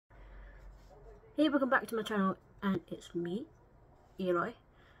Hey, welcome back to my channel, and it's me, Eli,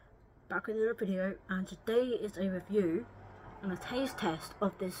 back with another video, and today is a review and a taste test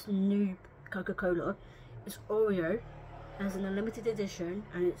of this new Coca-Cola. It's Oreo, and it's in a limited edition,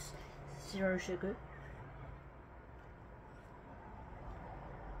 and it's 0 sugar.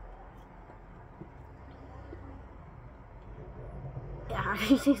 It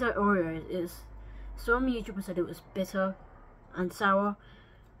actually tastes like Oreo. Some YouTubers said it was bitter and sour.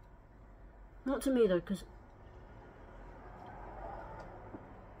 Not to me though, because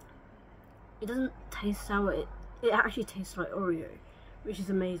it doesn't taste sour. It actually tastes like Oreo, which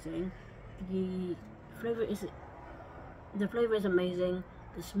is amazing. The flavor is amazing.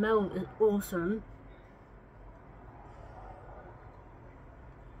 The smell is awesome,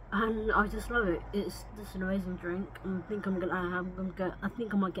 and I just love it. It's just an amazing drink. I think I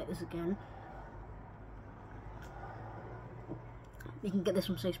might get this again. You can get this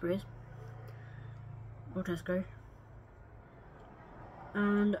from Sainsbury's or Tesco.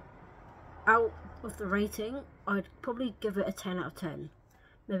 And out of the rating, I'd probably give it a 10 out of 10,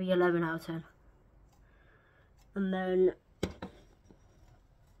 maybe 11 out of 10. And then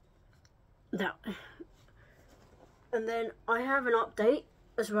I have an update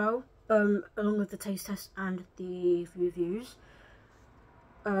as well, along with the taste test and the reviews.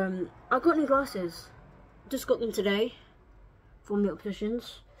 I got new glasses. Just got them today from the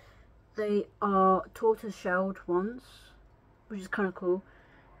opticians. They are tortoise-shelled ones, which is kind of cool.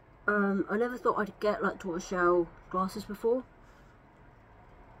 I never thought I'd get like tortoise-shell glasses before.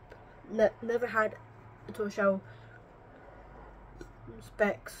 Never had a tortoise-shell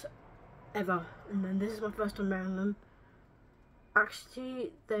specs ever, and then this is my first time wearing them.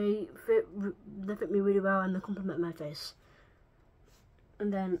 Actually, they fit me really well, and they complement my face.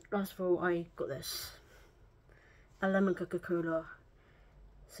 And then last of all, I got this, a lemon Coca-Cola,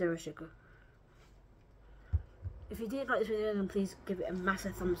 0 sugar. If you did like this video, then please give it a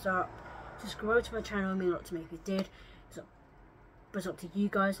massive thumbs up. Subscribe to my channel, it means a lot to me. If you did, it's up to you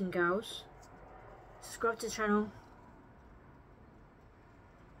guys and gals. Subscribe to the channel.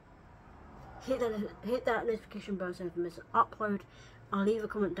 Hit that notification bell so if you miss an upload. I'll leave a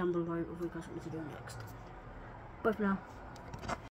comment down below of what you guys want me to do next. Bye for now.